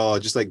once in a while I'll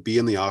just like be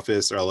in the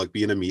office or I'll like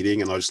be in a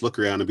meeting and I'll just look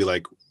around and be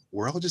like,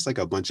 we're all just like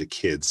a bunch of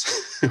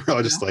kids. we're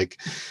all just like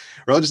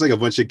a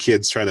bunch of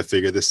kids trying to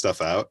figure this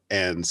stuff out.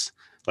 And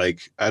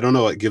like, I don't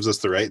know what gives us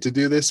the right to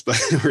do this, but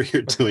we're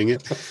here doing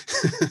it.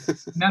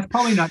 That's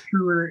probably not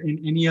truer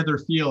in any other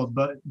field,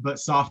 but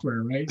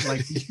software, right?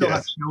 Like we still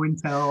have show and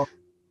tell.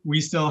 We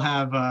still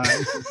have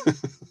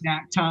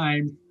snack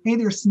time. Hey,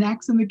 there's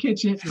snacks in the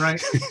kitchen, right?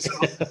 So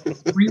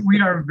we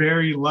are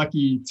very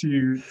lucky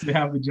to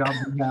have the job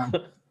we have.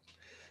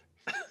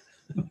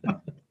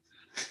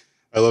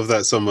 I love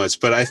that so much.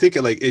 But I think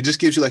it just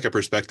gives you like a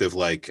perspective,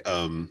 like,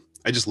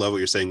 I just love what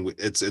you're saying.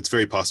 It's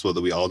very possible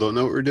that we all don't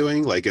know what we're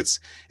doing. Like it's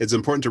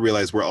important to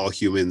realize we're all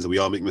humans and we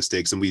all make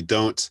mistakes and we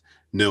don't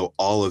know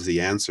all of the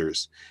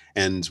answers.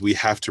 And we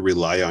have to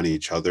rely on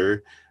each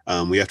other.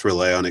 We have to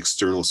rely on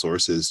external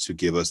sources to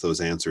give us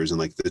those answers and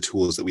like the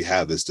tools that we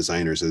have as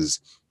designers, as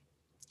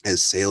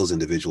sales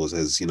individuals,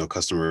 as, you know,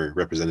 customer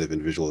representative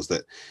individuals,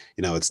 that,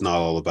 you know, it's not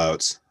all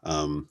about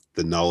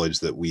the knowledge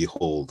that we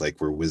hold, like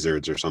we're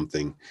wizards or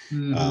something.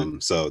 Mm-hmm.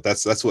 So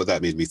that's what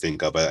that made me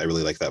think of. I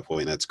really like that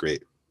point. That's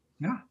great.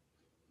 Yeah.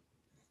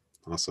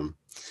 Awesome.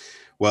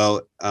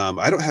 Well,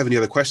 I don't have any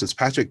other questions.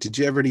 Patrick, did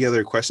you have any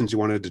other questions you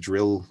wanted to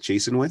drill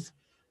Jason with?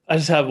 I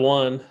just have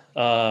one.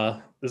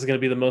 This is going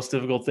to be the most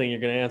difficult thing you're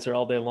going to answer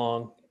all day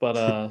long.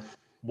 But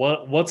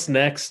what's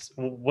next?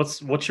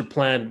 What's your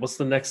plan? What's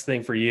the next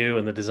thing for you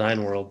in the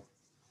design world?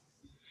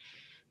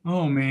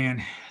 Oh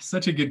man,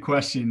 such a good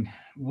question.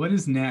 What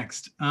is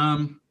next?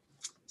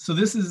 So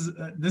this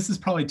is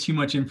probably too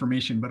much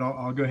information, but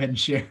I'll go ahead and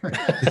share.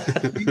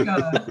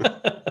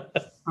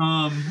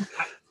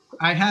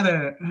 I had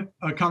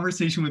a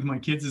conversation with my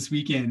kids this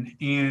weekend,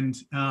 and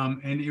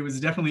it was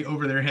definitely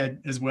over their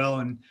head as well.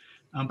 And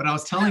but I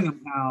was telling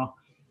them how,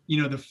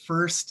 you know, the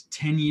first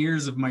 10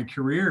 years of my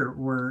career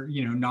were,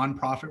 you know,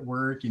 nonprofit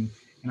work, and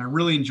I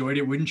really enjoyed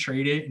it, wouldn't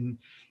trade it. And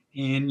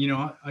you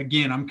know,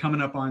 again, I'm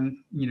coming up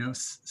on, you know,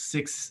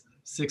 six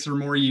or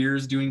more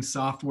years doing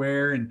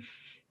software, and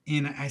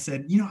I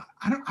said, you know,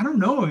 I don't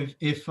know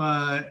if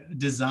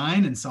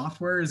design and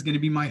software is going to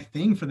be my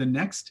thing for the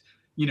next,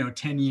 you know,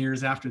 10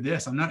 years after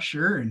this. I'm not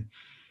sure.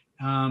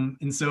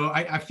 And so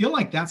I feel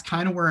like that's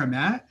kind of where I'm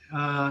at.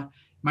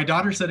 My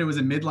daughter said it was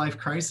a midlife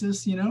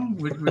crisis, you know,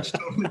 which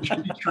totally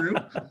could be true.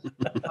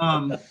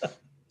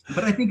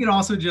 But I think it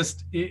also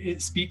just,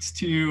 it speaks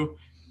to,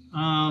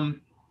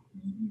 growing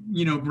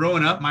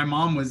up, my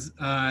mom was,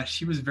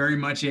 she was very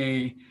much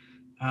a,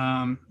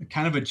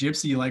 kind of a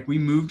gypsy. Like we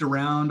moved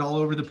around all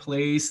over the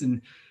place,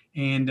 and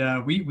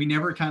we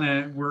never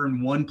kind of were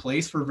in one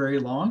place for very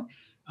long.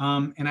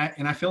 And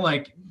I feel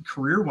like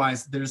career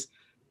wise,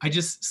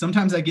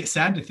 sometimes I get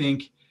sad to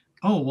think,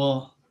 oh,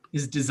 well,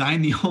 is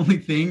design the only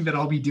thing that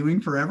I'll be doing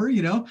forever?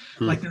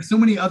 Like there's so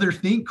many other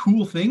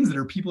cool things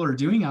that people are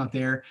doing out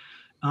there,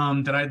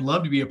 that I'd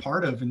love to be a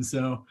part of. And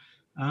so,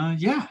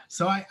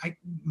 so I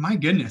my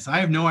goodness, I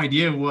have no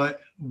idea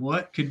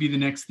what could be the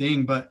next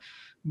thing, but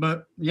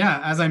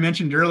yeah, as I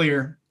mentioned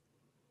earlier,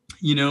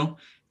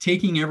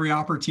 taking every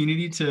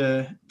opportunity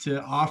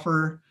to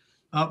offer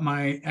up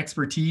my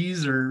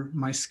expertise or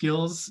my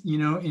skills,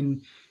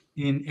 in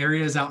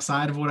areas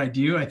outside of what I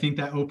do, I think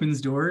that opens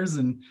doors.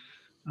 And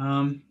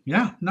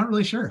not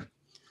really sure.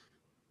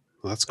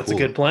 Well, that's cool. That's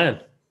a good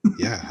plan.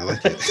 Yeah, I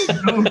like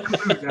it. No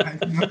clue, guys.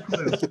 No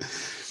clue.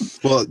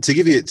 Well,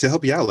 to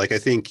help you out, like I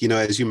think,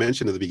 as you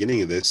mentioned at the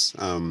beginning of this,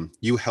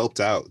 you helped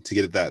out to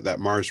get that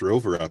Mars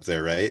rover up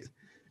there, right?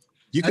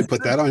 You could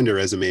put that on your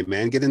resume,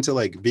 man. Get into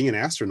like being an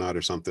astronaut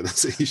or something.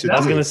 That's what you should do. I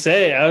was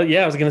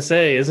gonna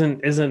say,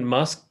 isn't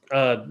Musk?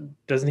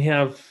 Doesn't he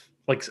have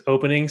like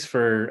openings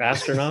for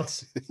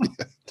astronauts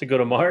to go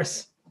to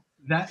Mars?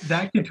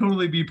 That could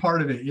totally be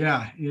part of it.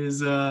 Yeah,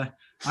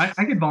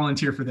 I could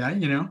volunteer for that.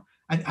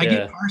 I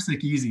get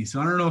carsick easy, so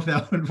I don't know if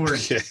that would work.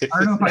 Okay. I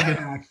don't know if I could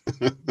hack,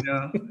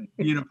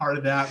 being a part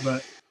of that.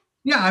 But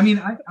yeah, I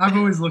mean, I've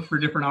always looked for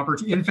different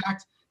opportunities. In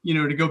fact,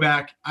 to go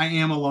back, I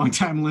am a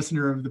longtime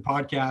listener of the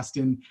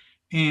podcast,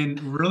 and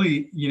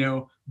really,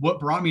 what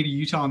brought me to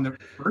Utah in the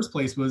first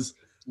place was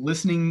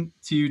listening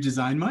to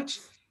Design Much,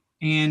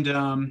 and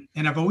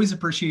I've always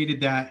appreciated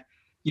that.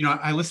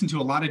 I listen to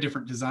a lot of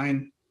different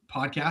design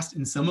podcasts,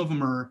 and some of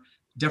them are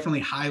definitely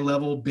high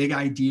level, big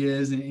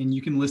ideas, and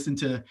you can listen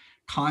to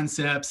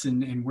concepts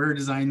and where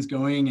design's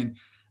going.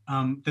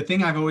 And the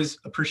thing I've always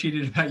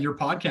appreciated about your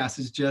podcast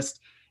is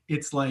just,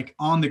 it's like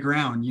on the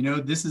ground,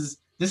 this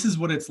is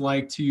what it's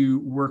like to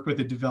work with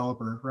a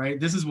developer, right?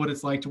 This is what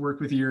it's like to work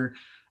with your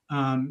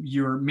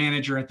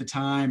manager at the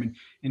time.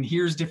 And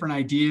here's different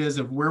ideas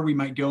of where we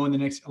might go in the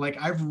next, like,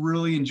 I've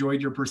really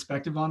enjoyed your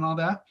perspective on all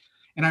that.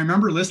 And I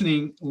remember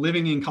living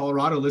in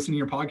Colorado, listening to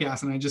your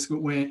podcast, and I just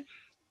went,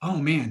 oh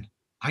man,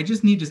 I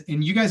just need to,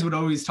 and you guys would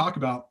always talk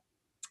about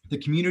the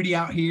community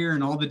out here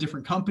and all the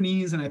different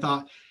companies. And I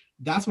thought,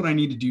 that's what I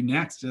need to do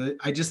next.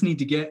 I just need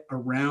to get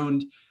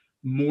around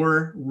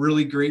more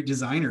really great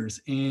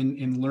designers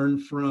and learn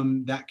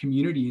from that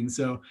community. And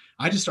so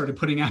I just started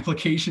putting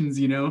applications,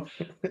 I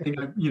think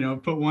I,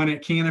 put one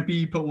at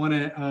Canopy, put one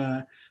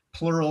at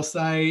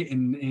Pluralsight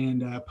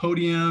and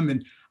Podium.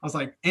 And I was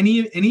like,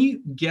 any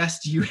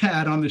guest you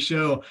had on the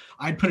show,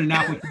 I'd put an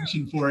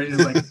application for it.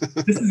 And like,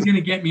 this is going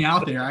to get me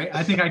out there.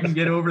 I think I can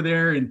get over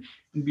there and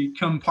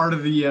become part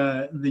of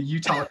the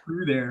Utah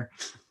crew there.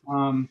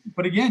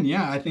 But again,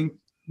 I think,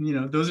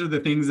 those are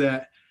the things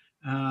that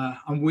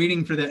I'm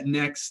waiting for, that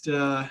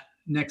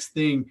next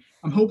thing.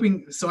 I'm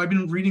hoping. So I've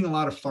been reading a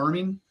lot of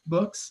farming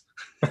books.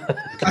 Okay,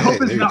 I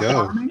hope it's not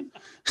farming.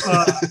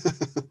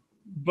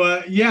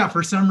 But yeah,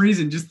 for some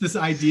reason, just this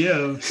idea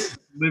of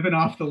living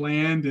off the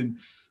land and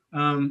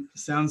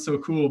sounds so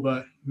cool.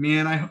 But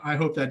man, I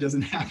hope that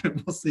doesn't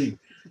happen. We'll see.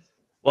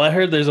 Well, I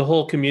heard there's a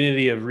whole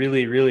community of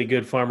really, really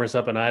good farmers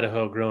up in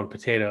Idaho growing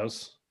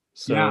potatoes.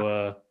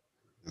 So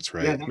that's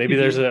right. Yeah, maybe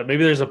there's a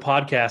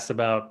podcast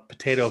about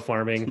potato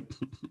farming.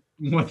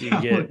 What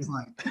that looks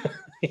like.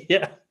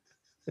 Yeah.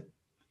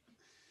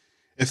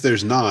 If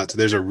there's not,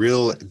 there's a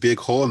real big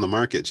hole in the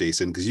market,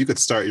 Jason, because you could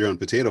start your own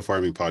potato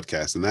farming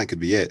podcast, and that could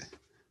be it.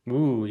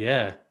 Ooh,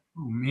 yeah.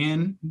 Oh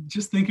man,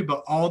 just think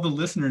about all the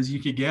listeners you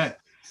could get,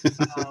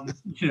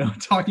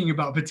 talking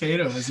about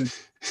potatoes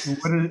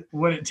and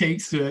what it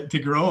takes to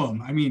grow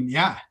them. I mean,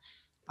 yeah,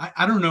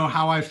 I don't know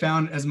how I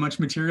found as much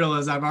material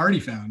as I've already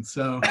found.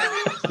 So,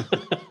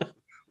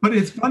 but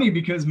it's funny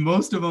because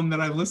most of them that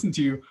I've listened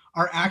to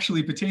are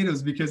actually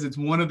potatoes, because it's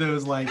one of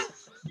those, like,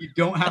 you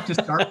don't have to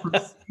start from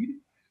seed.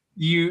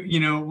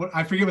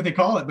 I forget what they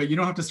call it, but you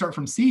don't have to start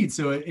from seed.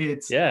 So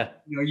it's,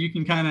 you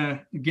can kind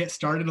of get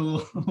started a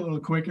little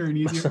quicker and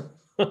easier.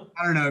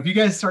 I don't know, if you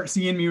guys start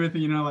seeing me with,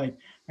 like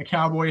a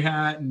cowboy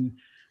hat and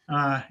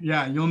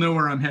you'll know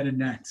where I'm headed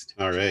next.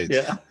 All right.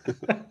 Yeah.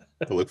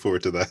 I look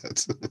forward to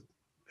that.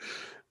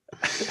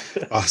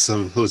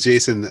 Awesome. Well,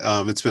 Jason,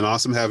 it's been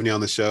awesome having you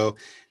on the show.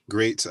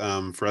 Great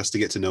for us to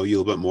get to know you a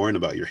little bit more and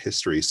about your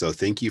history. So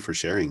thank you for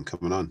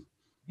coming on.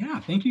 Yeah.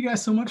 Thank you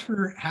guys so much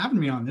for having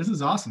me on. This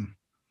is awesome.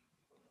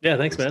 Yeah,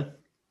 thanks, man.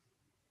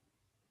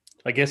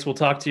 I guess we'll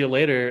talk to you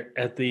later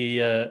at the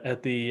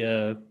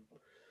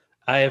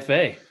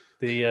IFA,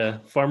 the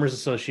Farmers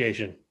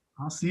Association.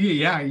 I'll see you.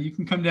 Yeah, you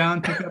can come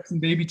down, pick up some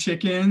baby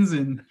chickens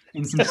and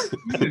some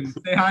food and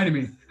say hi to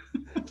me.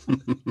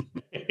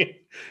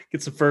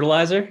 Get some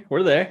fertilizer.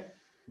 We're there.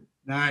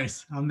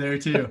 Nice. I'm there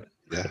too.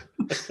 Yeah.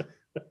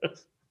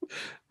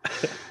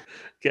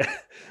 Okay.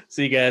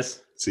 See you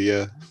guys. See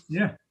ya.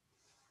 Yeah.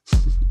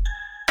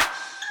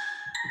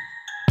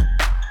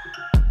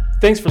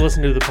 Thanks for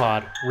listening to the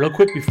pod. Real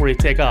quick before you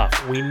take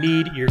off, we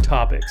need your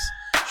topics.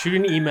 Shoot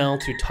an email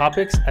to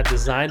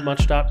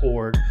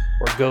topics@designmuch.org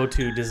or go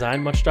to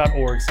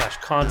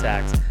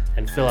designmuch.org/contact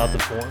and fill out the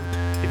form.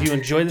 If you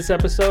enjoyed this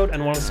episode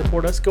and want to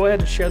support us, go ahead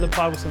and share the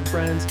pod with some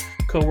friends,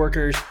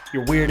 coworkers,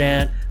 your weird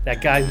aunt,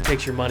 that guy who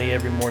takes your money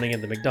every morning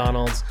at the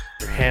McDonald's,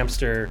 your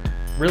hamster,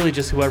 really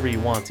just whoever you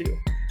want to.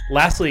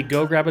 Lastly,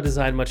 go grab a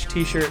Design Much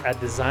t-shirt at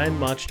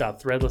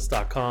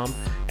designmuch.threadless.com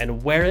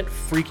and wear it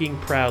freaking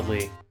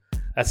proudly.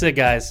 That's it,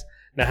 guys.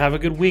 Now have a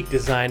good week,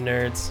 design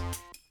nerds.